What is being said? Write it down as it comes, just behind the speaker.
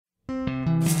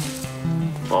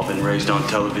All been raised on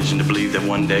television to believe that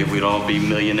one day we'd all be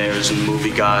millionaires and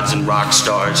movie gods and rock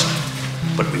stars.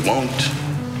 But we won't.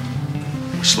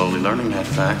 We're slowly learning that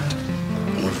fact.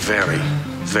 And we're very,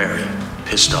 very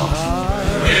pissed off.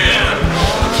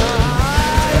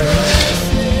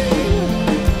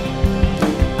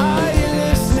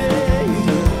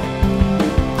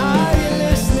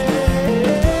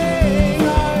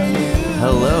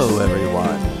 Hello, everyone.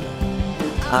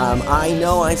 I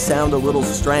know I sound a little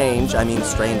strange. I mean,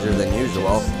 stranger than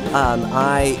usual.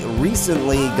 I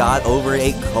recently got over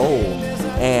a cold,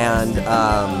 and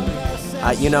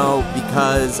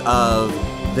because of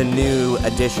the new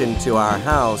addition to our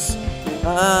house,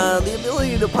 the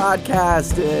ability to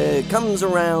podcast comes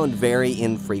around very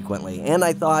infrequently. And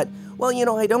I thought, well,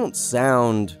 I don't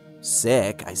sound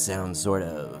sick. I sound sort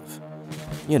of,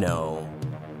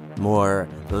 more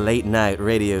late-night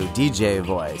radio DJ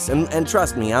voice. And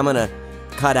trust me, I'm gonna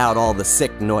cut out all the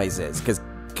sick noises, because,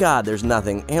 God, there's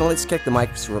nothing... And let's kick the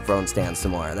microphone stand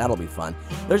some more. That'll be fun.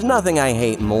 There's nothing I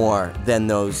hate more than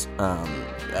those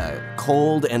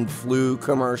cold and flu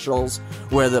commercials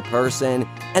where the person...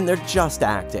 And they're just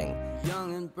acting.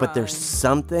 But there's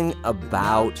something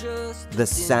about the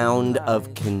sound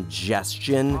of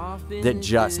congestion that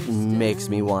just makes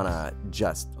me want to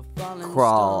just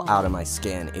crawl out of my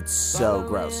skin. It's so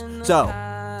gross. So,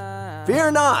 fear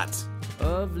not.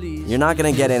 You're not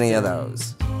going to get any of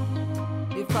those.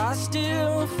 If I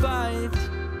still fight.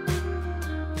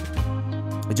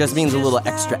 It just means a little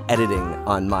extra editing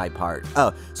on my part.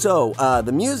 So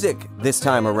the music this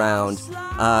time around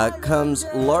comes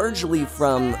largely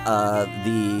from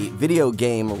the video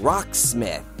game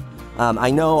Rocksmith. I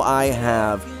know I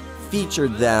have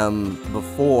featured them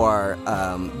before,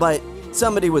 but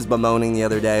somebody was bemoaning the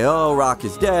other day, oh, rock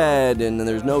is dead, and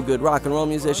there's no good rock and roll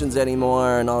musicians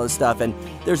anymore, and all this stuff, and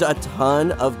there's a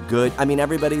ton of good,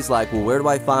 everybody's like, well, where do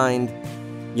I find,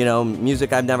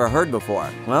 music I've never heard before?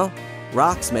 Well,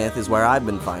 Rocksmith is where I've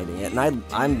been finding it, and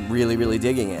I'm really, really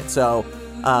digging it. So,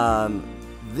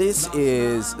 this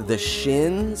is the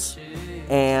Shins,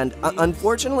 and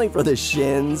unfortunately for the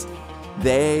Shins,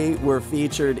 they were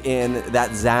featured in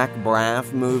that Zach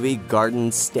Braff movie, Garden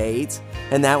State,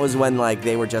 and that was when,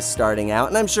 they were just starting out.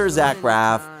 And I'm sure Zach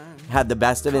Braff had the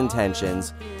best of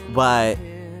intentions, but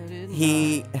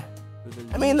the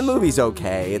movie's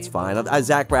okay, it's fine.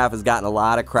 Zach Braff has gotten a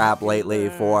lot of crap lately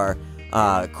for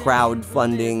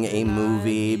crowdfunding a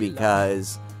movie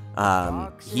because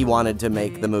he wanted to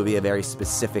make the movie a very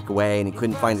specific way, and he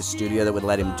couldn't find a studio that would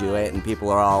let him do it, and people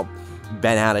are all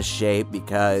bent out of shape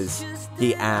because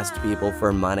he asked people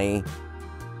for money.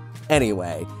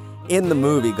 Anyway, in the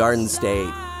movie Garden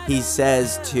State, he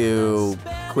says to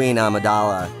Queen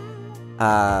Amidala,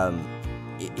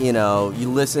 you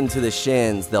listen to the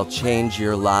Shins, they'll change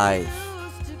your life.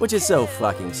 Which is so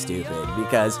fucking stupid,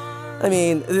 because,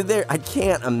 I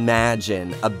can't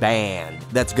imagine a band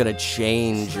that's gonna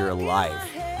change your life.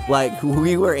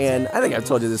 We were in, I think I've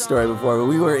told you this story before, but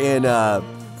we were in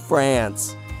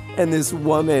France, and this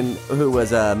woman who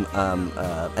was an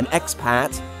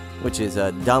expat, which is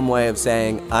a dumb way of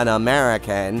saying an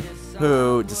American,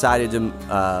 who decided to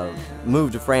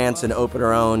move to France and open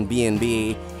her own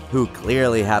B&B, who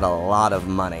clearly had a lot of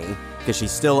money, because she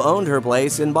still owned her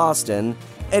place in Boston.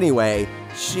 Anyway,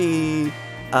 she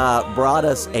brought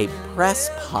us a press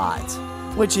pot,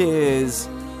 which is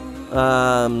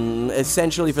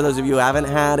essentially, for those of you who haven't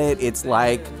had it, it's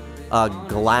like a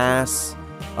glass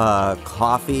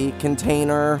coffee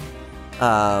container.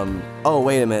 Oh,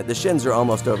 wait a minute. The Shins are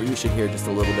almost over. You should hear just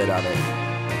a little bit of it.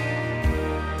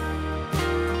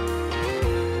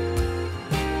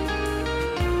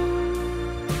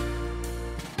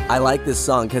 I like this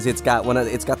song because it's got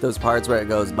those parts where it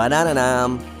goes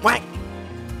ba-da-da-dum, whack,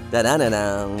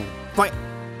 da-da-da-dum, whack.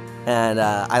 And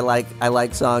I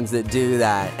like songs that do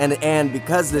that. And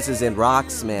because this is in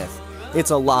Rocksmith,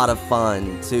 it's a lot of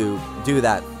fun to do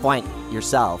that whack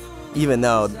yourself, even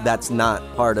though that's not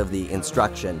part of the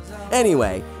instruction.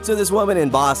 Anyway, so this woman in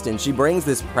Boston, she brings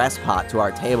this press pot to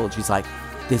our table, and she's like,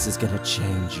 this is gonna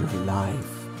change your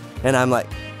life. And I'm like,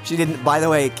 she didn't, by the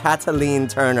way, Kathleen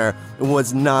Turner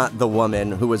was not the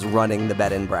woman who was running the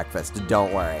bed and breakfast,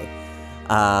 don't worry.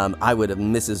 I would have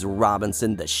Mrs.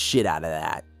 Robinson the shit out of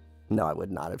that. No, I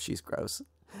would not if she's gross.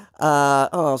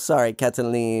 Sorry,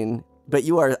 Kathleen. But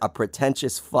you are a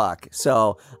pretentious fuck,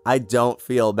 so I don't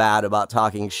feel bad about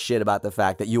talking shit about the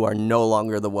fact that you are no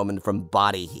longer the woman from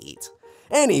Body Heat.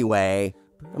 Anyway,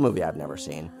 a movie I've never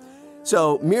seen.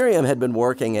 So Miriam had been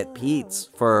working at Pete's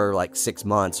for like 6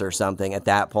 months or something at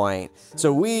that point.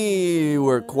 So we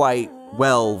were quite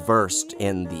well versed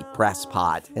in the press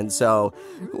pot. And so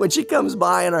when she comes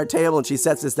by on our table and she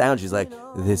sets this down, she's like,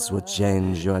 "This will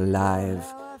change your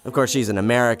life." Of course, she's an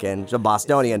American, she's a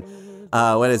Bostonian.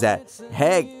 What is that?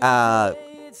 Hey,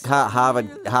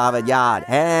 Harvard Yard.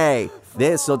 Hey,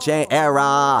 this'll change,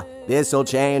 era. This'll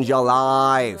change your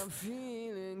life.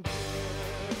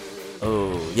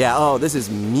 Oh, yeah. Oh, this is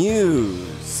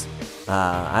Muse.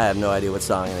 I have no idea what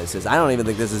song this is. I don't even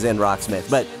think this is in Rocksmith,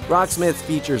 but Rocksmith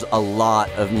features a lot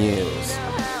of Muse.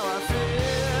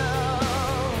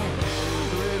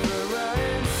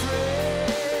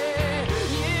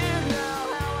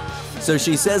 So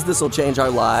she says this will change our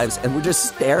lives, and we're just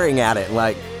staring at it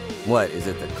like, what, is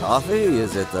it the coffee?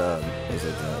 Is it the,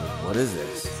 what is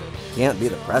this? Can't be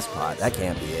the press pot. That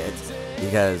can't be it.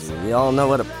 Because we all know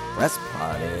what a press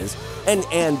pot is.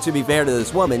 And to be fair to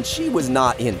this woman, she was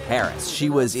not in Paris. She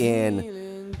was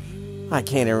in, I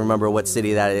can't even remember what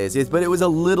city that is, but it was a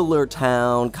littler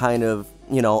town, kind of,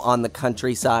 on the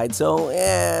countryside. So,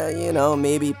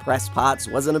 maybe press pots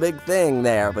wasn't a big thing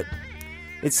there, but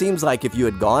it seems like if you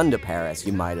had gone to Paris,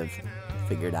 you might have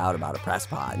figured out about a press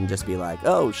pot and just be like,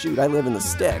 oh, shoot, I live in the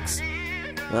sticks.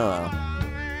 Oh.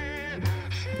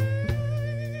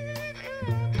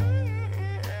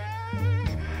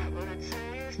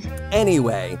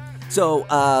 Anyway, so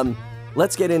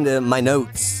let's get into my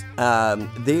notes.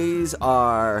 These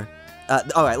are...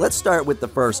 all right, let's start with the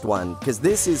first one, because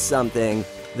this is something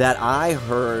that I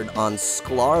heard on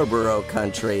Scarborough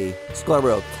County,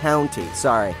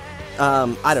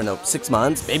 I don't know, 6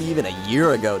 months, maybe even a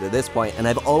year ago to this point, and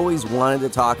I've always wanted to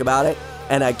talk about it,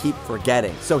 and I keep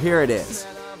forgetting. So here it is.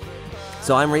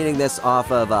 So I'm reading this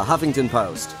off of Huffington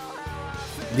Post.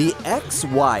 The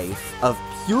ex-wife of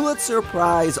Pulitzer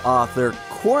Prize author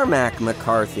Cormac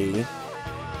McCarthy,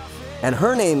 and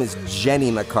her name is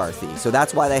Jenny McCarthy, so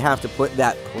that's why they have to put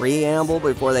that preamble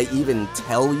before they even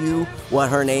tell you what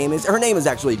her name is. Her name is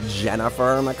actually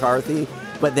Jennifer McCarthy,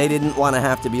 but they didn't want to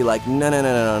have to be like,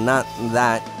 no, not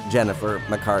that Jennifer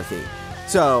McCarthy.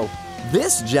 So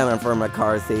this Jennifer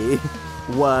McCarthy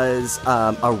was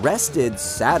arrested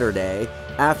Saturday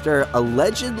after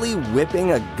allegedly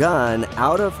whipping a gun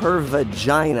out of her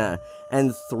vagina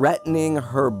and threatening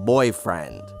her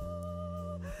boyfriend.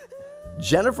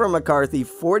 Jennifer McCarthy,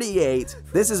 48.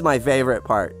 This is my favorite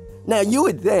part. Now, you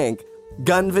would think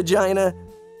gun vagina,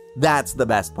 that's the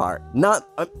best part. Not,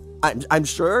 I'm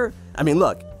sure. I mean,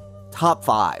 look, top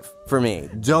 5 for me.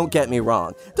 Don't get me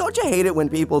wrong. Don't you hate it when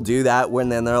people do that when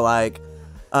then they're like,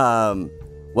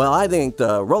 well, I think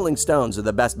the Rolling Stones are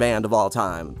the best band of all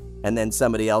time. And then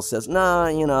somebody else says, nah,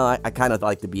 I kind of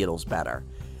like the Beatles better.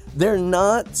 They're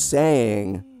not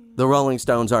saying the Rolling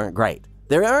Stones aren't great.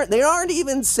 They aren't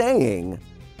even saying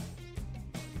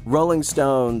Rolling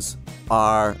Stones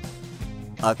are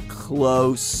a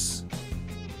close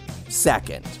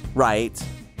second, right?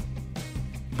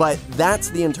 But that's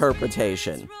the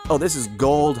interpretation. Oh, this is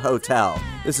Gold Hotel.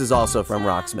 This is also from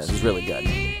Rocksmith. It's really good.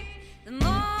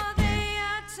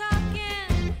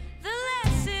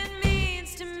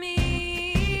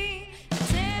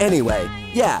 Anyway,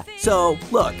 yeah, so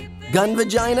look, gun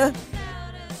vagina,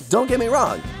 don't get me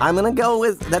wrong. I'm going to go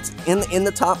with, that's in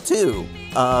the top 2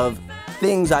 of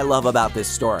things I love about this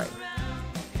story.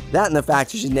 That and the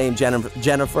fact that she's named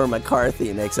Jennifer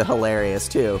McCarthy makes it hilarious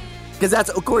too. Because that's,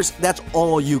 of course, that's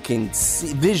all you can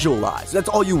visualize. That's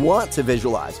all you want to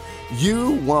visualize.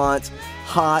 You want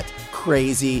hot,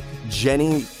 crazy,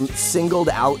 Jenny singled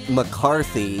out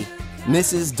McCarthy,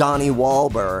 Mrs. Donnie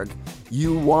Wahlberg.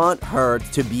 You want her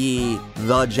to be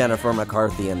the Jennifer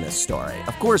McCarthy in this story.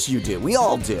 Of course you do. We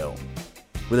all do.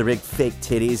 With her big fake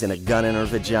titties and a gun in her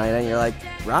vagina, and you're like,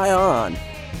 right on.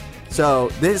 So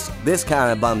this kind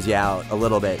of bums you out a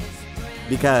little bit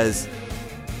because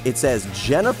it says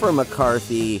Jennifer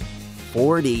McCarthy,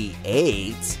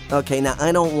 48. Okay, now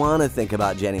I don't want to think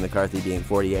about Jenny McCarthy being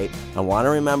 48. I want to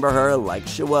remember her like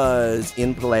she was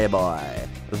in Playboy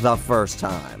the first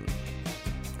time.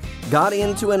 Got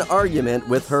into an argument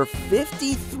with her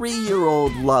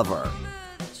 53-year-old lover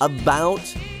about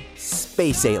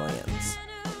space aliens.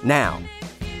 Now,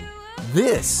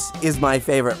 this is my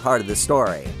favorite part of the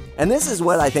story, and this is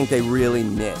what I think they really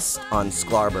missed on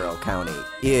Scarborough County,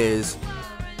 is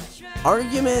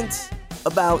argument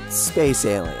about space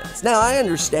aliens. Now, I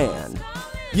understand.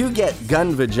 You get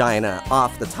gun vagina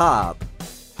off the top,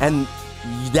 and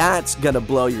that's gonna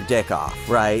blow your dick off,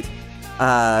 right?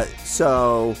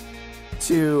 So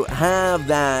to have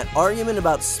that argument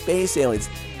about space aliens,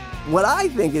 what I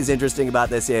think is interesting about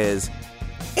this is,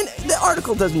 and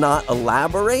article does not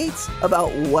elaborate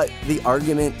about what the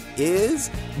argument is,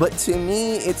 but to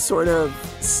me it sort of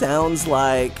sounds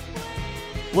like,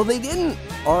 well, they didn't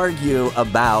argue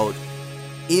about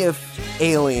if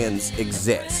aliens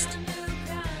exist.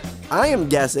 I am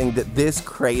guessing that this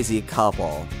crazy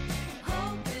couple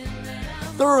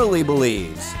thoroughly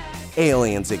believes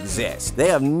aliens exist. They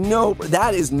have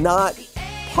that is not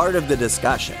part of the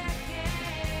discussion.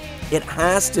 It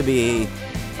has to be,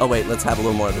 oh wait, let's have a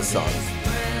little more of this song.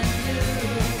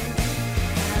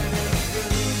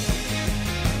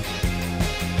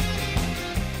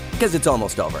 Because it's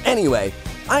almost over. Anyway,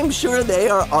 I'm sure they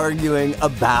are arguing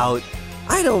about,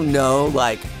 I don't know,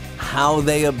 like how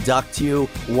they abduct you,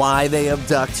 why they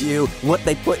abduct you, what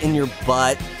they put in your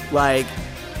butt. Like,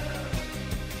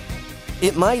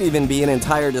 it might even be an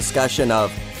entire discussion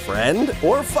of friend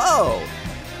or foe.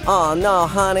 Oh no,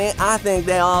 honey, I think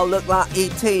they all look like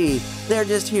E.T. They're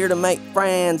just here to make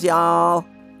friends, y'all.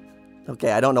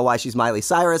 Okay, I don't know why she's Miley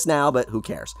Cyrus now, but who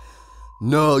cares?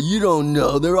 No, you don't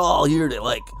know. They're all here to,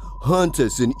 like, hunt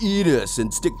us and eat us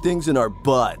and stick things in our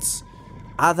butts.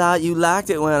 I thought you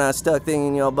liked it when I stuck things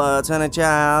in your butts, honey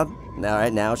child. All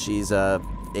right, now she's a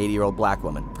 80-year-old black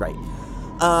woman. Great.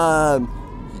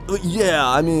 Yeah,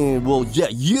 I mean, well, yeah,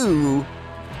 you,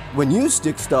 when you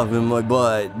stick stuff in my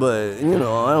butt, but, you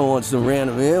know, I don't want some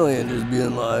random alien just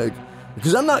being like,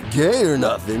 because I'm not gay or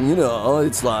nothing, you know,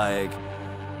 it's like,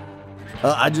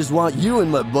 I just want you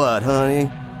in my butt, honey,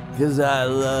 because I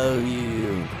love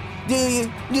you. Do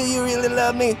you? Do you really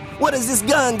love me? What does this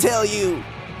gun tell you?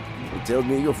 It tells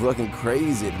me you're fucking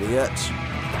crazy, bitch.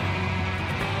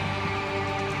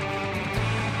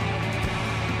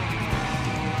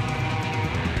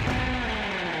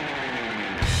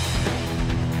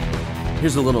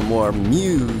 Here's a little more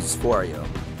muse for you.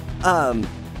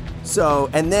 So,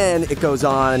 and then it goes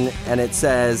on and it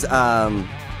says,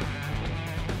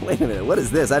 wait a minute, what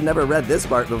is this? I've never read this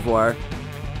part before.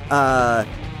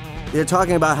 They're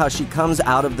talking about how she comes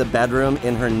out of the bedroom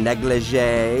in her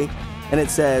negligee, and it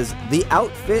says, the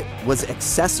outfit was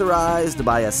accessorized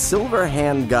by a silver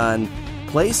handgun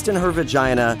placed in her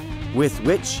vagina with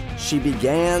which she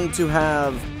began to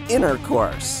have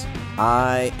intercourse.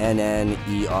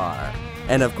 I-N-N-E-R.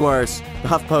 And of course, the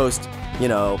HuffPost, you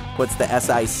know, puts the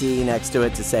SIC next to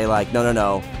it to say like,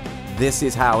 no, this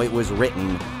is how it was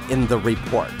written in the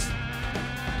report.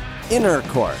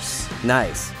 Intercourse.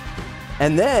 Nice.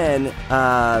 And then,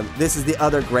 this is the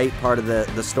other great part of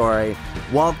the story.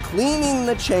 While cleaning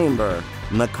the chamber,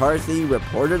 McCarthy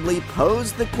reportedly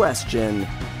posed the question,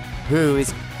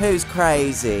 who's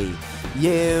crazy,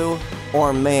 you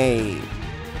or me?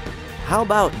 How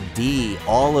about D,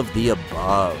 all of the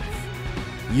above?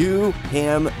 You,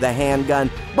 him, the handgun.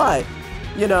 But,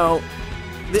 you know,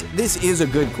 this is a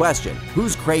good question.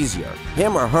 Who's crazier,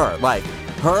 him or her? Like,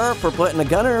 her for putting a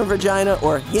gun in her vagina,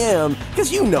 or him,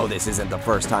 because you know this isn't the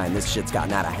first time this shit's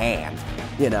gotten out of hand,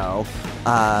 you know?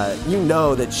 You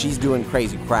know that she's doing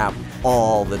crazy crap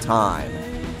all the time.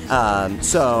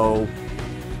 So,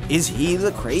 is he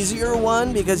the crazier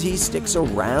one because he sticks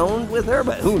around with her?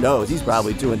 But who knows, he's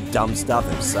probably doing dumb stuff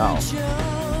himself.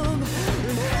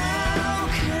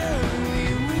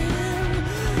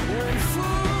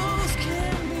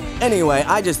 Anyway,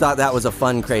 I just thought that was a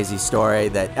fun, crazy story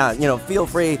that, you know, feel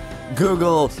free,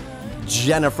 Google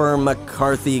Jennifer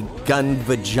McCarthy gun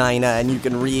vagina, and you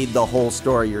can read the whole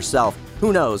story yourself.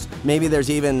 Who knows? Maybe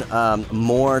there's even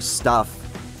more stuff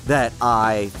that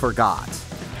I forgot.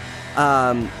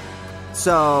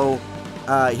 So,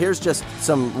 here's just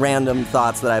some random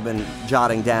thoughts that I've been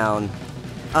jotting down.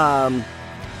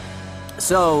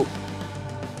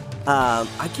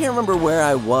 I can't remember where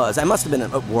I was. I must have been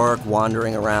at work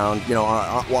wandering around, you know,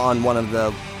 on one of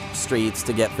the streets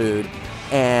to get food.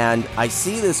 And I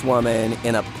see this woman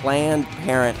in a Planned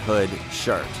Parenthood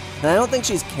shirt. And I don't think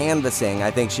she's canvassing.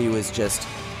 I think she was just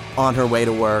on her way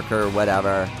to work or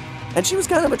whatever. And she was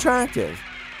kind of attractive.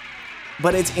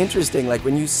 But it's interesting, like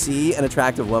when you see an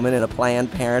attractive woman in a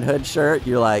Planned Parenthood shirt,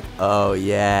 you're like, oh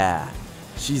yeah,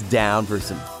 she's down for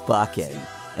some fucking.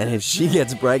 And if she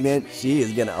gets pregnant, she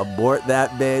is gonna abort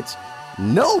that bitch.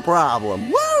 No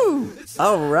problem. Woo!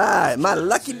 All right, my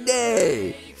lucky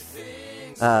day.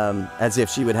 As if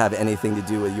she would have anything to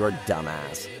do with your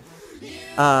dumbass.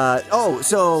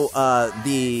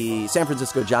 The San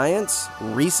Francisco Giants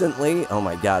recently, oh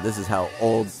my God, this is how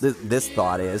old this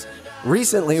thought is,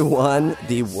 recently won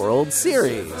the World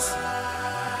Series.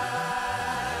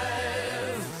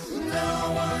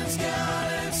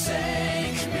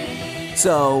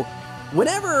 So,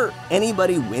 whenever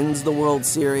anybody wins the World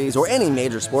Series or any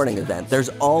major sporting event, there's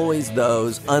always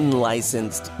those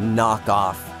unlicensed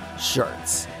knockoff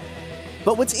shirts.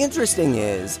 But what's interesting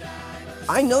is,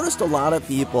 I noticed a lot of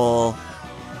people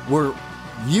were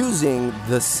using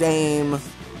the same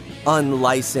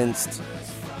unlicensed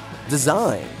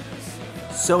design.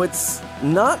 So it's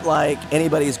not like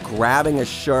anybody's grabbing a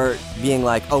shirt being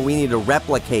like, oh, we need to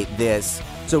replicate this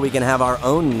so we can have our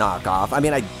own knockoff. I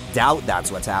mean, I doubt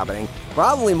that's what's happening.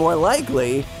 Probably more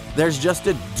likely, there's just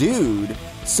a dude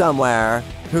somewhere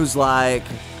who's like,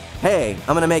 hey,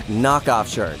 I'm gonna make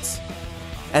knockoff shirts.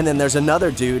 And then there's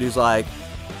another dude who's like,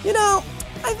 you know,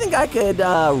 I think I could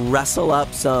wrestle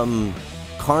up some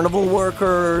carnival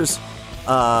workers,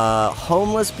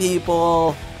 homeless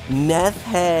people, meth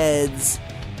heads,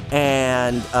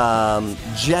 and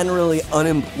generally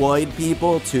unemployed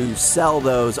people to sell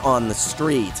those on the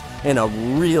street in a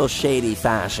real shady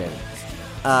fashion.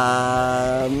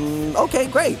 Okay,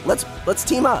 great. Let's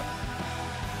team up.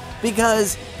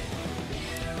 Because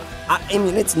I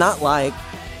mean, it's not like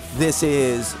this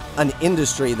is an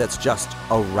industry that's just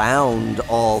around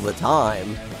all the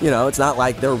time. You know, it's not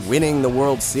like they're winning the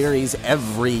World Series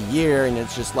every year and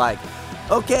it's just like,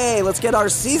 okay, let's get our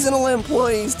seasonal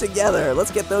employees together.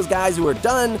 Let's get those guys who are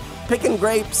done picking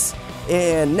grapes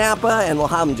in Napa and we'll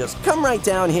have them just come right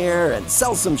down here and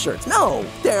sell some shirts. No,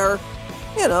 they're,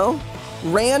 you know,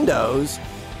 randos.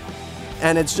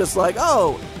 And it's just like,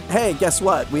 oh, hey, guess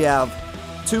what? We have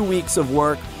 2 weeks of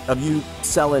work of you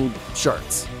selling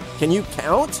shirts. Can you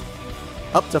count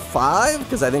up to 5?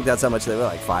 Because I think that's how much they were,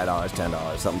 like $5,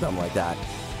 $10, something dumb like that.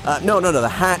 No, the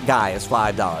hat guy is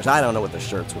 $5. I don't know what the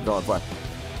shirts were going for.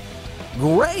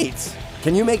 Great!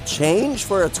 Can you make change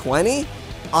for a 20?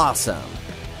 Awesome.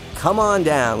 Come on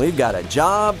down. We've got a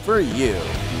job for you.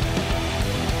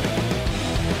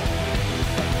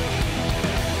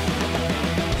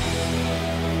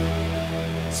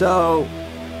 So,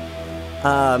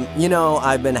 you know,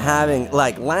 I've been having,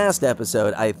 like last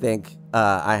episode, I think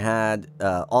I had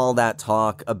all that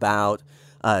talk about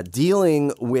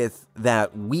dealing with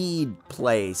that weed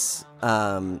place,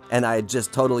 and I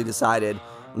just totally decided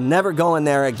I'm never going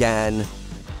there again.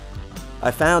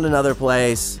 I found another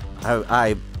place.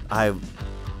 I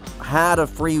had a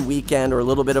free weekend, or a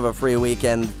little bit of a free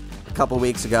weekend a couple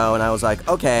weeks ago, and I was like,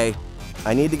 okay,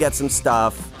 I need to get some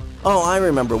stuff. Oh, I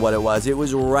remember what it was. It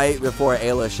was right before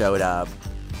Ayla showed up.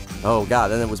 Oh, God,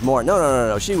 and it was more.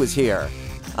 No, she was here.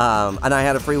 And I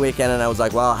had a free weekend, and I was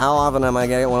like, well, how often am I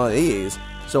going to get one of these?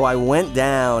 So I went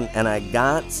down, and I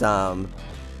got some,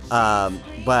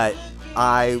 but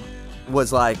I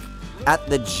was, like, at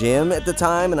the gym at the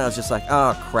time, and I was just like,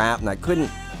 oh, crap, and I couldn't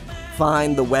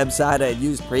find the website I had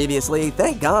used previously.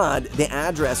 Thank God the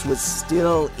address was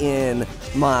still in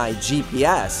my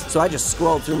GPS. So I just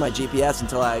scrolled through my GPS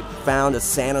until I found a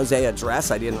San Jose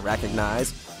address I didn't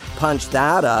recognize. Punched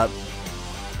that up.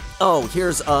 Oh,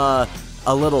 here's a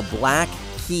little Black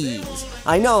Keys.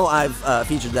 I know I've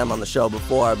featured them on the show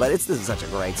before, but this is such a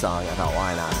great song. I thought,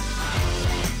 why not?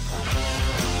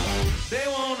 They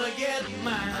wanna get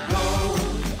my gold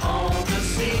on the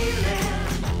ceiling.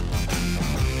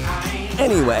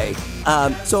 Anyway,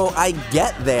 so I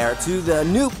get there to the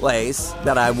new place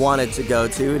that I wanted to go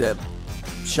to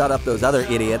shut up those other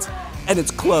idiots, and it's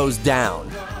closed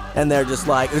down. And they're just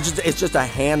like, it's just a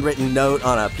handwritten note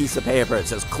on a piece of paper. It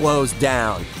says closed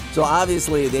down. So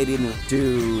obviously they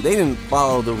didn't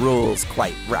follow the rules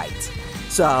quite right.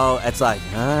 So it's like,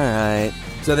 all right.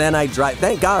 So then I drive,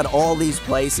 thank God all these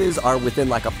places are within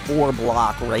like a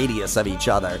 4-block radius of each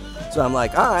other. So I'm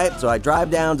like, all right. So I drive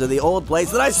down to the old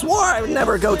place that I swore I would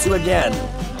never go to again.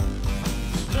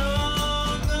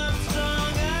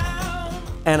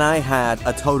 And I had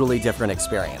a totally different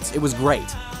experience. It was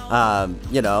great.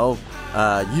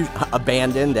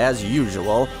 Abandoned as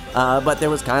usual. But there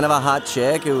was kind of a hot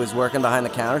chick who was working behind the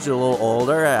counter. She was a little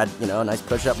older, had, a nice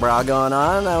push-up bra going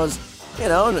on. I was,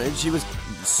 she was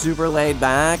super laid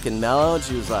back and mellow.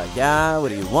 She was like, yeah, what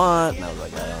do you want? And I was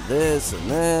like, I want this and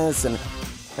this. And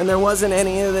there wasn't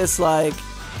any of this, like,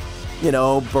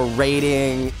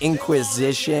 berating,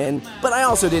 inquisition. But I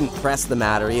also didn't press the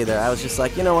matter either. I was just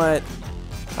like, you know what?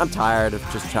 I'm tired of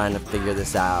just trying to figure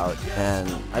this out, and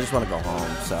I just want to go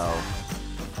home, so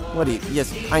what do you,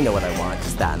 yes, I know what I want,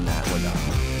 just that and that, we're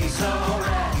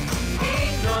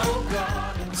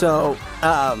done. So,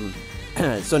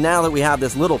 so now that we have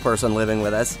this little person living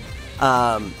with us,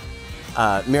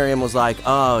 Miriam was like,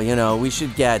 oh, we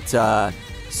should get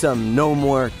some No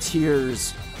More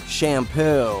Tears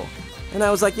shampoo, and I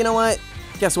was like, you know what,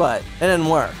 guess what, it didn't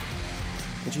work.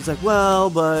 And she's like, well,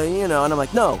 but, and I'm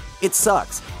like, no, it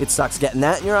sucks. It sucks getting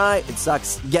that in your eye. It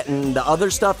sucks getting the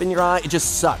other stuff in your eye. It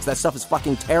just sucks. That stuff is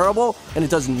fucking terrible, and it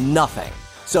does nothing.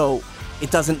 So it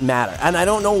doesn't matter. And I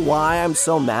don't know why I'm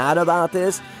so mad about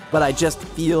this, but I just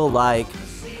feel like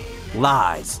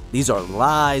lies. These are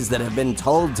lies that have been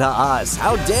told to us.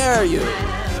 How dare you?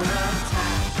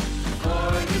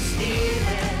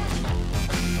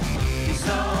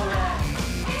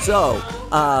 So,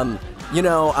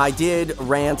 I did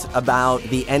rant about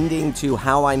the ending to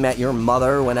How I Met Your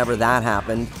Mother whenever that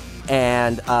happened.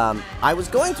 And I was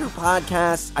going through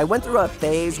podcasts. I went through a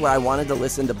phase where I wanted to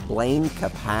listen to Blaine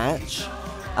Capatch.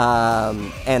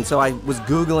 And so I was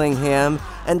Googling him.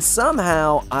 And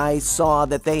somehow I saw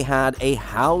that they had a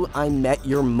How I Met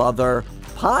Your Mother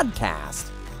podcast.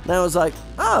 And I was like,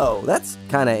 oh, that's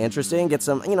kind of interesting. Get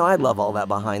some, I love all that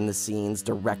behind the scenes,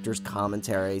 director's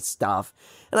commentary stuff.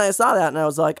 And I saw that and I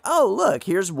was like, oh, look,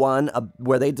 here's one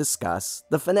where they discuss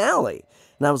the finale.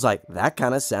 And I was like, that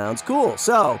kind of sounds cool.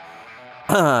 So,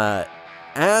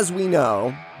 as we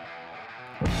know,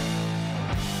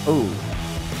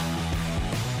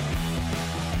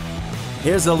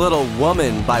 here's a little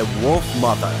woman by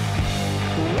Wolfmother.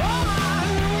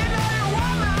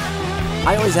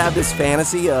 I always have this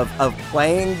fantasy of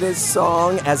playing this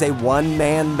song as a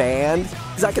one-man band,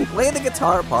 because I can play the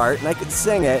guitar part and I can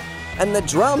sing it, and the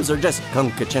drums are just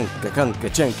kunka-chunka,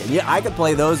 kunka-chunka. Yeah, I could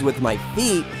play those with my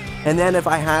feet, and then if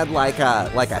I had like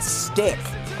a stick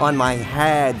on my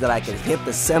head that I could hit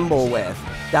the cymbal with,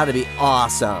 that'd be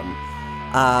awesome.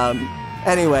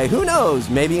 Anyway, who knows?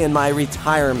 Maybe in my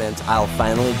retirement, I'll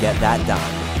finally get that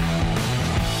done.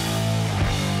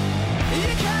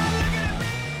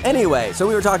 Anyway, so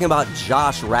we were talking about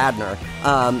Josh Radnor.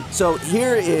 So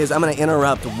here is, I'm going to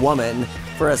interrupt Woman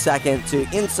for a second to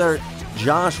insert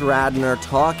Josh Radnor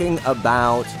talking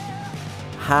about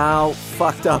how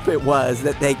fucked up it was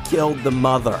that they killed the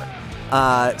mother.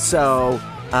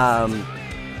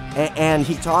 And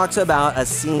he talks about a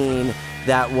scene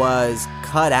that was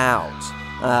cut out,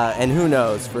 and who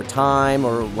knows, for time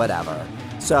or whatever.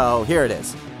 So here it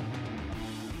is.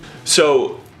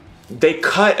 So they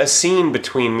cut a scene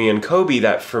between me and Kobe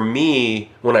that for me,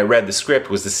 when I read the script,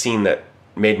 was the scene that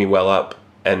made me well up,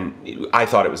 and I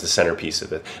thought it was the centerpiece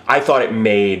of it. I thought it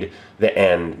made the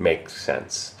end make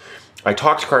sense. I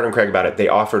talked to Carter and Craig about it. They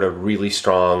offered a really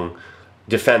strong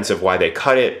defense of why they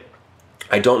cut it.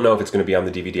 I don't know if it's going to be on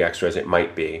the DVD extras. It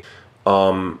might be.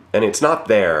 And it's not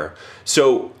there.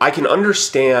 So I can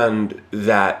understand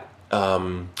that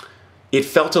it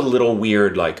felt a little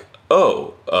weird, like,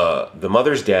 the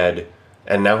mother's dead,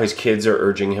 and now his kids are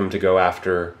urging him to go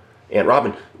after Aunt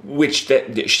Robin, which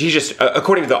she just,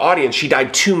 according to the audience, she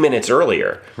died 2 minutes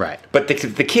earlier. Right. But the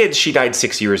kids, she died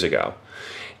 6 years ago.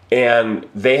 And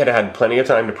they had had plenty of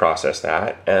time to process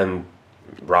that, and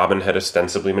Robin had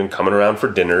ostensibly been coming around for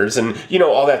dinners and,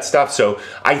 all that stuff. So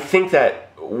I think that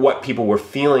what people were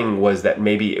feeling was that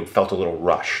maybe it felt a little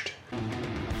rushed.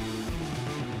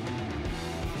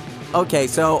 Okay,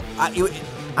 so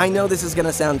I know this is going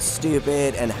to sound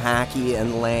stupid and hacky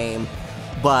and lame,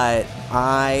 but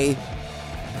I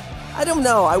don't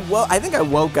know. I think I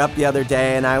woke up the other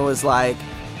day and I was like,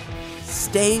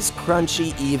 stays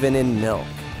crunchy even in milk.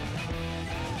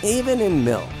 Even in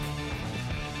milk.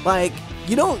 Like,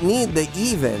 you don't need the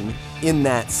even in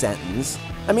that sentence.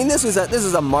 I mean, this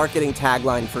is a marketing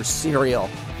tagline for cereal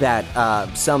that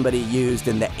somebody used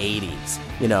in the 80s.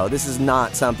 This is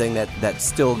not something that's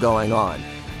still going on.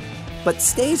 But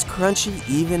stays crunchy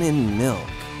even in milk.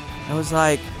 I was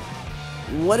like,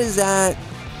 what does that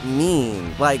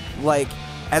mean? Like,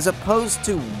 as opposed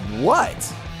to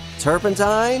what?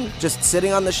 Turpentine? Just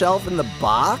sitting on the shelf in the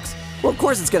box? Well, of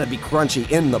course it's going to be crunchy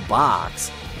in the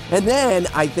box. And then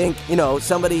I think,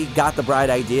 somebody got the bright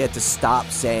idea to stop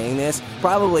saying this.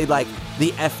 Probably like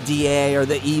the FDA or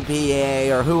the EPA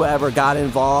or whoever got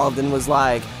involved and was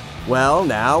like, well,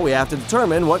 now we have to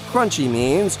determine what crunchy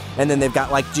means. And then they've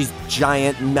got like these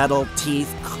giant metal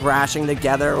teeth crashing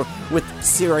together with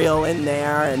cereal in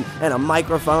there and a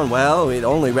microphone. Well, it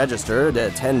only registered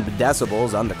 10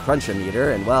 decibels on the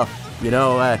crunchometer. And well,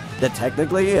 that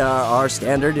technically our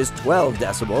standard is 12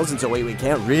 decibels. And so we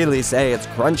can't really say it's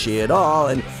crunchy at all.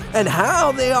 And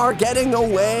how they are getting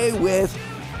away with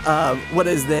what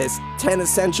is this, 10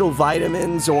 essential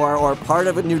vitamins or part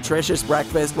of a nutritious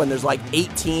breakfast when there's like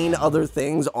 18 other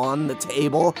things on the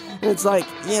table. And it's like,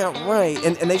 yeah, right.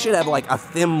 And they should have like a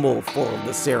thimble full of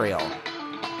the cereal.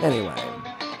 Anyway.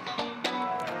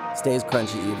 Stays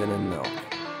crunchy even in milk.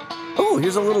 Oh,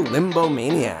 here's a little Limbo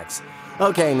Maniacs.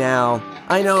 Okay, now,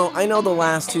 I know the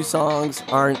last two songs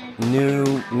aren't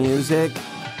new music.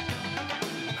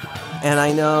 And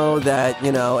I know that,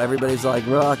 everybody's like,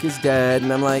 rock is dead.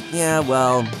 And I'm like, yeah,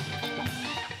 well,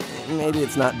 maybe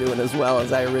it's not doing as well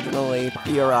as I originally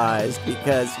theorized.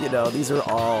 Because, these are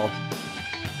all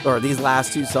or these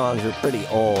last two songs are pretty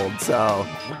old, so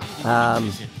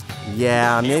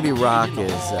yeah, maybe rock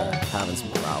is having some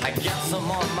problems. I got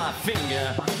some on my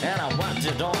finger and I wiped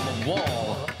it on the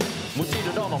wall.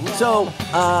 So,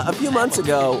 a few months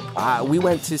ago, we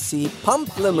went to see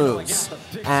Pamplemousse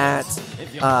at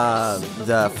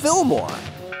the Fillmore.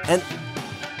 And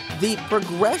the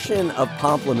progression of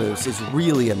Pamplemousse is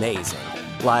really amazing.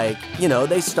 Like, you know,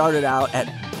 they started out at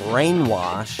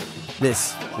Brainwash,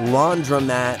 this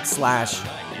laundromat slash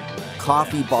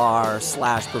coffee bar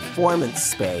slash performance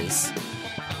space.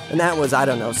 And that was, I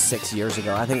don't know, 6 years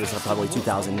ago. I think it was probably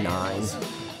 2009.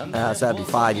 So that'd be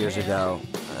 5 years ago.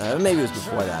 Maybe it was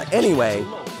before that. Anyway,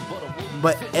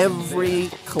 but every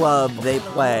club they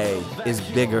play is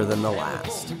bigger than the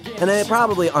last. And they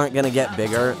probably aren't going to get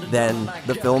bigger than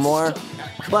the Fillmore.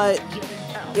 But,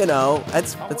 you know,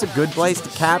 that's a good place to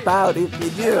cap out if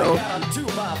you do.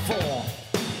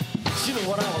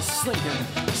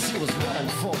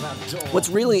 What's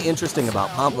really interesting about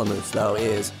Pamplemousse, though,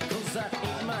 is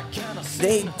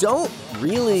they don't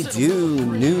really do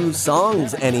new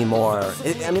songs anymore.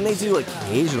 I mean, they do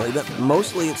occasionally, but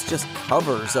mostly it's just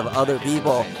covers of other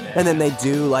people. And then they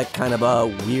do like kind of a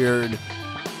weird,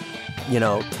 you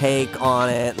know, take on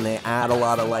it, and they add a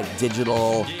lot of like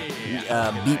digital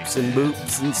beeps and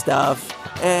boops and stuff.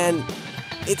 And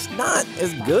it's not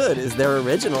as good as their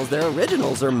originals. Their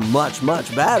originals are much,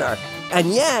 much better.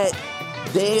 And yet,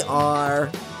 they are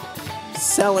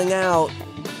selling out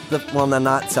well, they're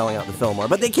not selling out the Fillmore,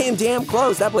 but they came damn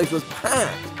close. That place was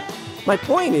packed. My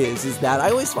point is that I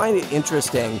always find it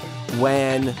interesting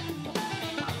when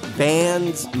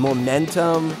bands'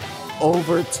 momentum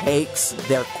overtakes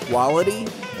their quality.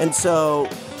 And so,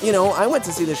 you know, I went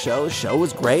to see the show. The show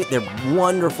was great. They're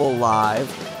wonderful live.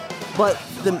 But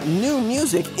the new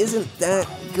music isn't that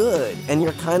good. And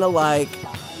you're kind of like,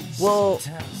 well,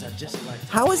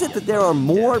 how is it that there are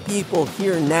more people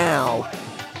here now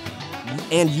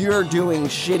and you're doing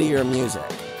shittier music?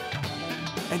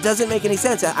 It doesn't make any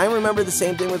sense. I remember the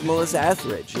same thing with Melissa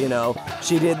Etheridge. You know,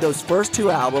 she did those first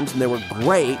two albums and they were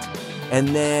great. And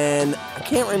then I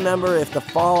can't remember if the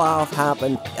fall off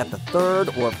happened at the third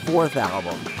or fourth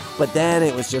album. But then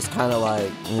it was just kind of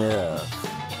like, ugh.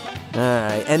 All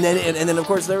right. And then of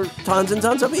course there were tons and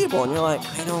tons of people, and you're like,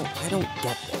 I don't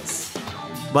get this.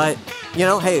 But you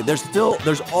know, hey,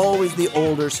 there's always the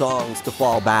older songs to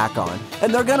fall back on.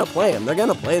 And they're going to play them. They're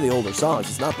going to play the older songs.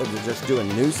 It's not that they're just doing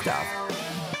new stuff.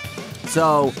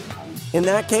 So, in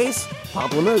that case,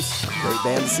 Pamplemousse, great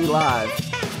band to see live.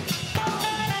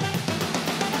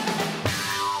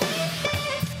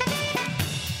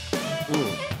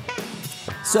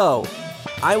 So,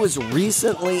 I was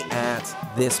recently at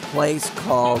this place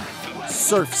called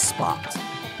Surf Spot.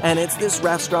 And it's this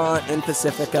restaurant in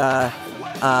Pacifica.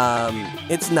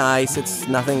 It's nice. It's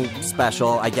nothing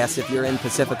special. I guess if you're in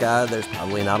Pacifica, there's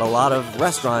probably not a lot of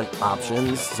restaurant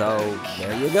options, so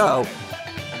there you go.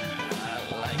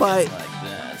 But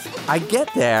I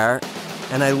get there,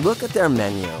 and I look at their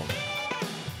menu,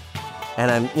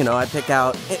 and I pick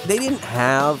out, they didn't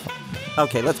have,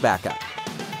 okay, let's back up.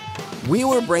 We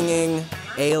were bringing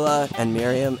Ayla and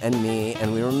Miriam and me,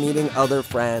 and we were meeting other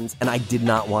friends, and I did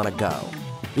not want to go,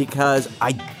 because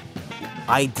I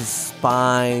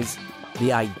despise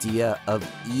the idea of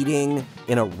eating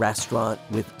in a restaurant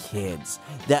with kids.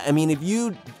 That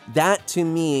to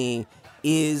me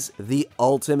is the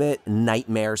ultimate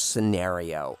nightmare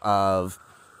scenario of,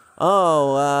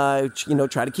 try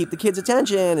to keep the kids'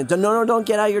 attention. And don't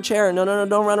get out of your chair. No,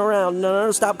 don't run around. No,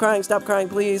 stop crying,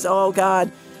 please. Oh,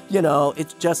 God. You know,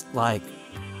 it's just like,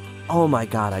 oh, my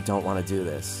God, I don't want to do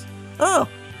this. Oh,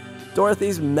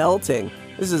 Dorothy's melting.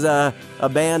 This is a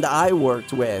band I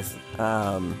worked with.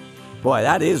 Boy,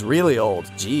 that is really old.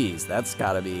 Jeez, that's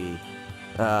got to be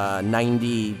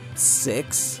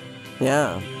 96.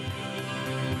 Yeah.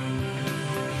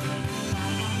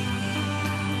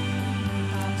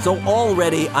 So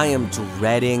already I am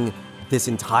dreading this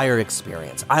entire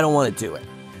experience. I don't want to do it.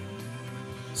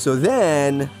 So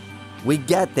then we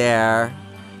get there,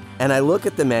 and I look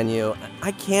at the menu.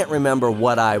 I can't remember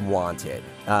what I wanted.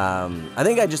 I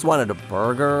think I just wanted a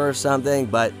burger or something,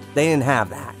 but they didn't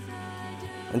have that.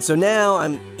 And so now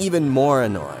I'm even more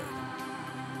annoyed.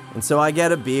 And so I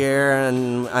get a beer,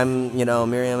 and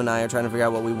Miriam and I are trying to figure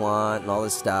out what we want and all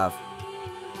this stuff.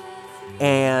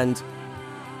 And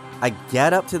I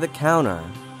get up to the counter,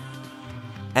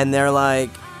 and they're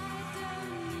like,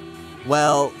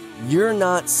 well, you're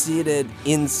not seated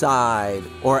inside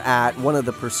or at one of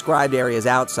the prescribed areas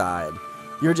outside.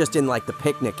 You're just in like the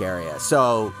picnic area,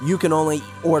 so you can only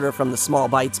order from the small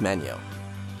bites menu.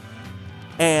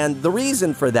 And the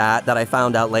reason for that I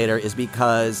found out later is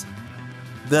because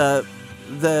the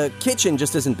kitchen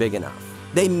just isn't big enough.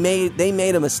 They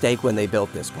made a mistake when they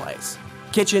built this place.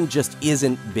 Kitchen just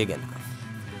isn't big enough.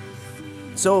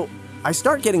 So I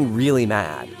start getting really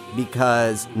mad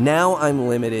because now I'm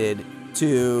limited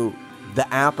to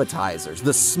the appetizers,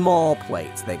 the small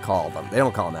plates they call them. They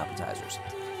don't call them appetizers.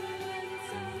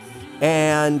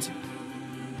 And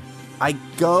I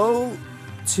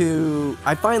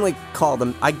finally call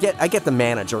them, I get the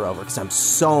manager over because I'm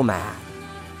so mad.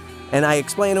 And I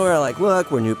explain to her, like,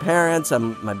 look, we're new parents,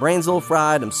 my brain's a little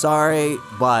fried, I'm sorry,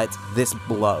 but this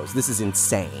blows. This is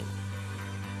insane.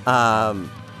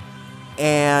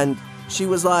 And she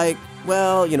was like,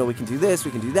 well, we can do this,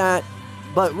 we can do that.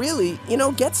 But really,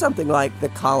 get something like the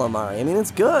calamari. I mean,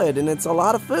 it's good, and it's a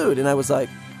lot of food. And I was like,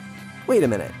 wait a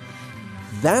minute.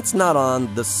 That's not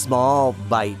on the small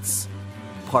bites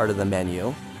part of the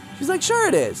menu. She's like, sure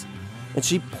it is. And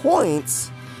she points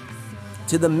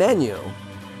to the menu,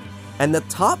 and the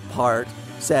top part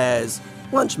says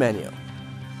lunch menu.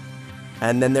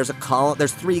 And then there's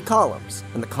there's 3 columns.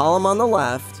 And the column on the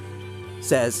left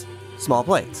says small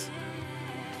plates.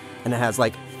 And it has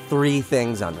like 3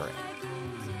 things under it.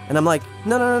 And I'm like,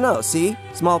 no, see?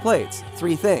 Small plates,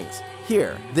 3 things.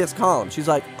 Here, this column. She's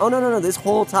like, oh, no, this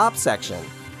whole top section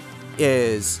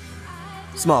is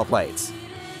small plates.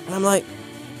 And I'm like,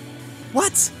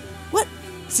 what?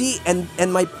 See, and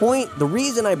my point, the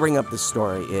reason I bring up this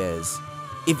story is,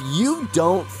 if you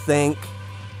don't think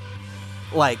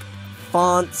like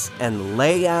fonts and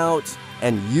layout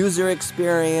and user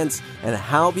experience and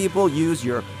how people use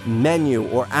your menu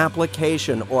or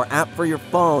application or app for your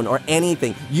phone or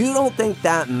anything, you don't think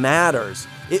that matters.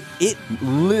 It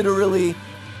literally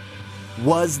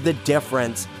was the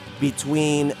difference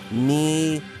between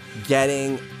me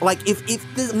getting, like, if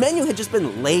the menu had just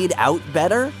been laid out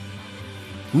better,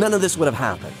 none of this would have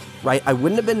happened, right? I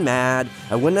wouldn't have been mad.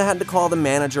 I wouldn't have had to call the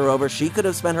manager over. She could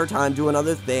have spent her time doing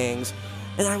other things.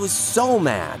 And I was so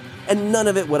mad, and none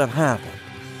of it would have happened.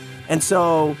 And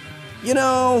so,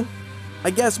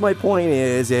 I guess my point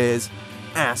is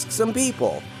ask some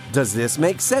people. Does this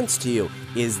make sense to you?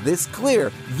 Is this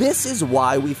clear? This is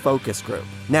why we focus group.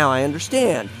 Now, I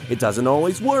understand it doesn't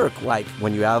always work, like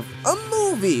when you have a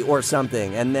movie or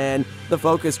something, and then the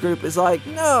focus group is like,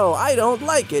 no, I don't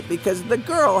like it because the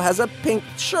girl has a pink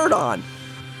shirt on.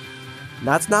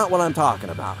 That's not what I'm talking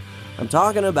about. I'm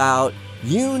talking about,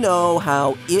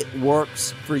 how it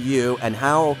works for you and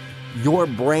how your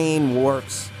brain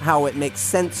works, how it makes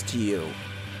sense to you.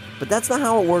 But that's not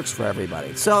how it works for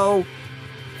everybody. So,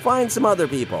 find some other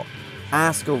people.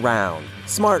 Ask around.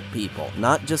 Smart people,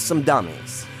 not just some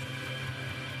dummies.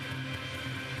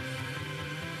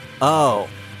 Oh,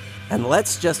 and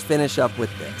let's just finish up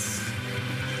with this.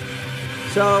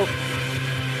 So,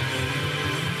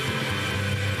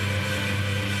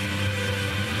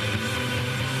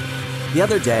 the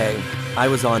other day, I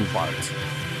was on BART,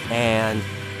 and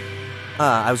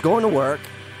I was going to work,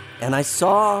 and I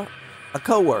saw a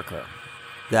coworker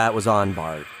that was on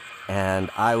BART, and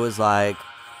I was like,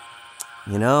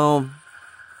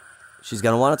 she's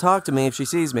going to want to talk to me if she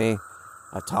sees me.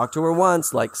 I've talked to her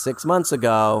once, like 6 months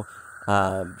ago.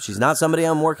 She's not somebody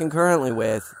I'm working currently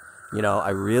with. I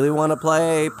really want to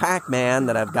play Pac-Man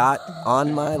that I've got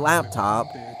on my laptop.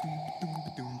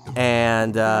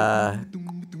 And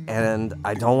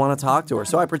I don't want to talk to her.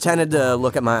 So I pretended to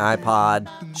look at my iPod.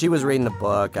 She was reading a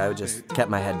book. I just kept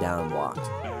my head down and walked.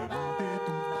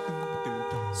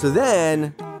 So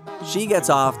then she gets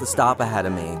off the stop ahead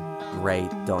of me. Great,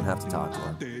 don't have to talk to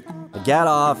her. I get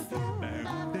off.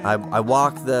 I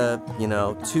walk the,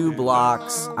 2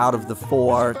 blocks out of the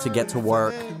 4 to get to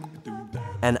work.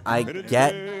 And I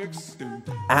get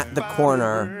at the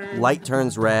corner, light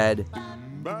turns red.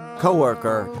 Current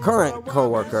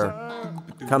coworker,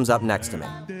 comes up next to me.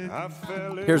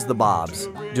 Here's the Bobs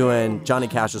doing Johnny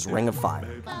Cash's Ring of Fire.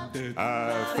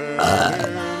 I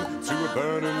fell into a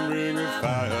burning ring of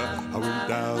fire. I went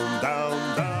down,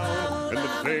 down, down, and the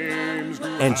flames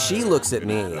grew. And she looks at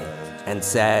me and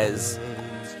says,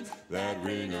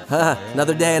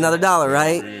 another day, another dollar,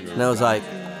 right? And I was like,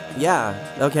 yeah,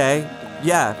 okay,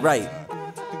 yeah, right.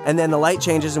 And then the light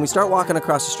changes and we start walking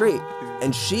across the street.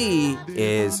 And she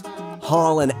is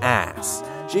hauling ass.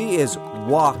 She is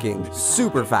walking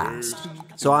super fast.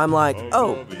 So I'm like,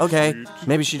 oh, okay,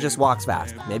 maybe she just walks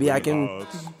fast. Maybe I can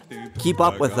keep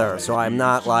up with her so I'm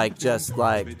not just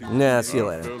nah, see you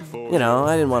later.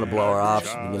 I didn't want to blow her off.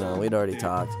 We'd already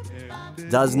talked.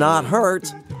 Does not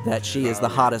hurt that she is the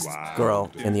hottest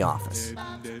girl in the office.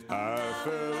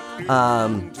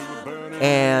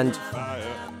 And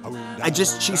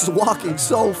she's walking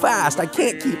so fast, I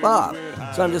can't keep up.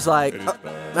 So I'm just like, oh,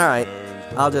 all right,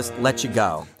 I'll just let you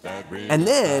go. And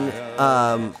then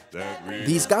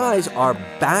these guys are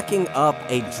backing up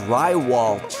a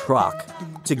drywall truck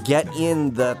to get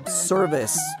in the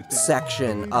service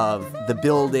section of the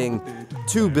building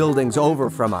 2 buildings over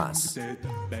from us,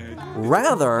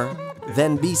 rather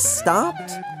than be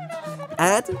stopped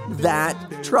at that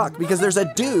truck, because there's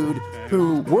a dude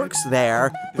who works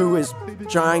there who is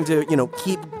trying to,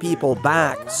 keep people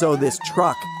back so this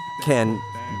truck can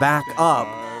back up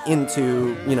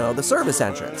into, the service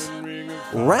entrance.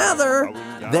 Rather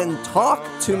than talk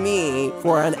to me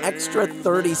for an extra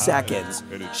 30 seconds,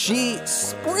 she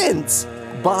sprints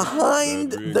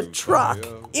behind the truck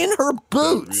in her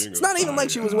boots. It's not even like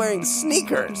she was wearing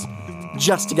sneakers,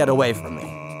 just to get away from me.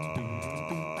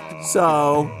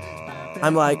 So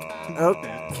I'm like,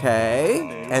 okay.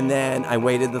 And then I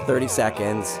waited the 30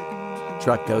 seconds.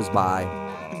 Truck goes by.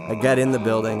 I get in the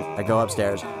building. I go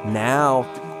upstairs. Now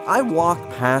I walk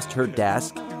past her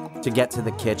desk to get to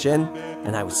the kitchen,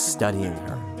 and I was studying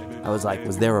her. I was like,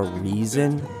 was there a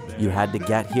reason you had to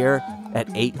get here at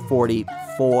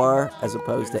 8:44 as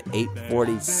opposed to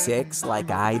 8:46 like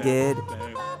I did?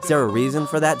 Is there a reason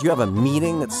for that? Do you have a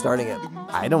meeting that's starting at,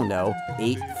 I don't know,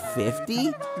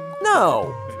 8:50?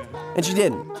 No. And she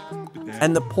didn't.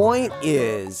 And the point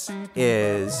is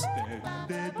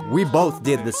we both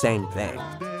did the same thing,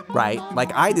 right?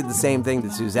 Like, I did the same thing to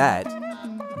Suzette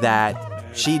that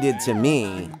she did to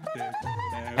me.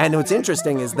 And what's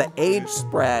interesting is the age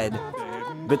spread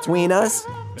between us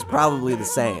is probably the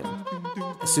same.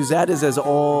 Suzette is as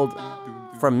old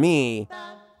from me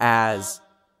as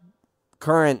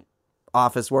current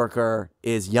office worker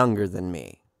is younger than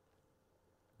me.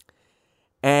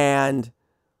 And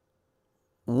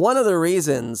one of the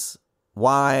reasons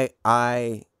why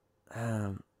I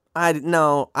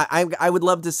would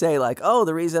love to say like, oh,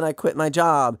 the reason I quit my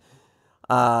job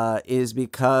is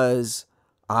because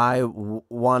I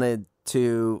wanted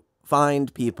to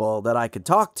find people that I could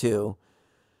talk to.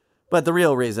 But the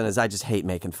real reason is I just hate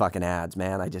making fucking ads,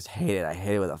 man. I just hate it. I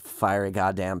hate it with a fiery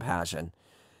goddamn passion.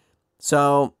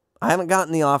 So I haven't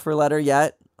gotten the offer letter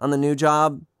yet on the new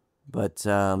job, but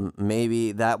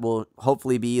maybe that will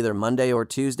hopefully be either Monday or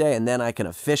Tuesday, and then I can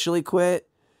officially quit.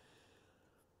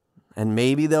 And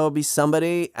maybe there will be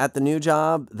somebody at the new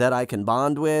job that I can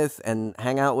bond with and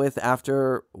hang out with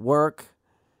after work.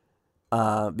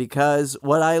 Because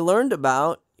what I learned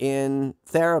about in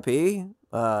therapy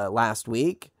last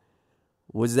week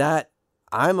was that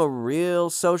I'm a real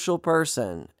social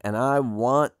person, and I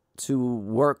want to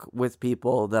work with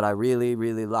people that I really,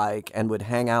 really like and would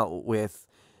hang out with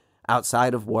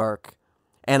outside of work.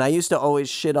 And I used to always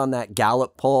shit on that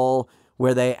Gallup poll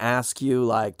where they ask you,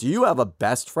 like, do you have a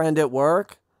best friend at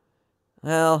work?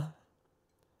 Well,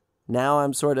 now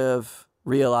I'm sort of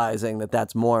realizing that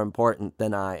that's more important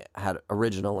than I had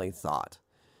originally thought.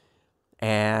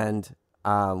 And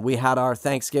we had our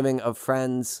Thanksgiving of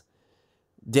Friends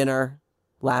dinner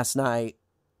last night,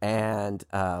 and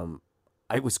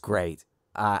it was great.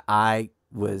 I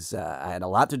had a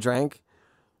lot to drink,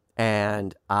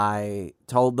 and I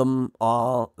told them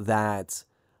all that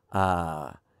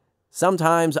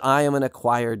sometimes I am an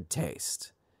acquired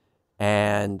taste.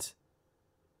 And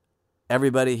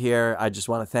everybody here, I just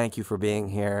want to thank you for being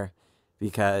here,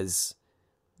 because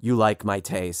you like my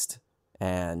taste,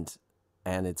 and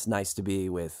it's nice to be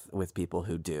with people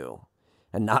who do,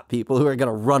 and not people who are going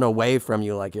to run away from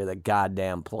you like you're the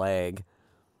goddamn plague.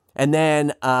 And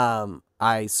then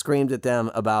I screamed at them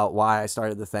about why I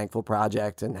started the Thankful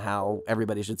Project and how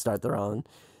everybody should start their own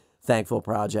Thankful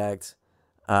Project.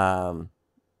 And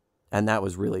that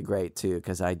was really great too,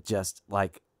 because I just,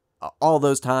 like, all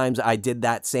those times I did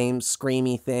that same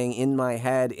screamy thing in my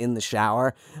head in the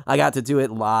shower, I got to do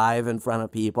it live in front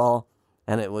of people,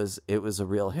 and it was a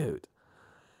real hoot.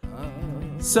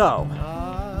 So,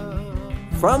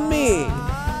 from me,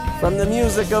 from the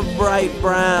music of Bright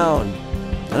Brown,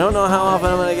 I don't know how often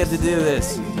I'm going to get to do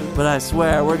this, but I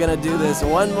swear we're going to do this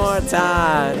one more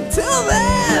time. Till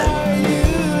then!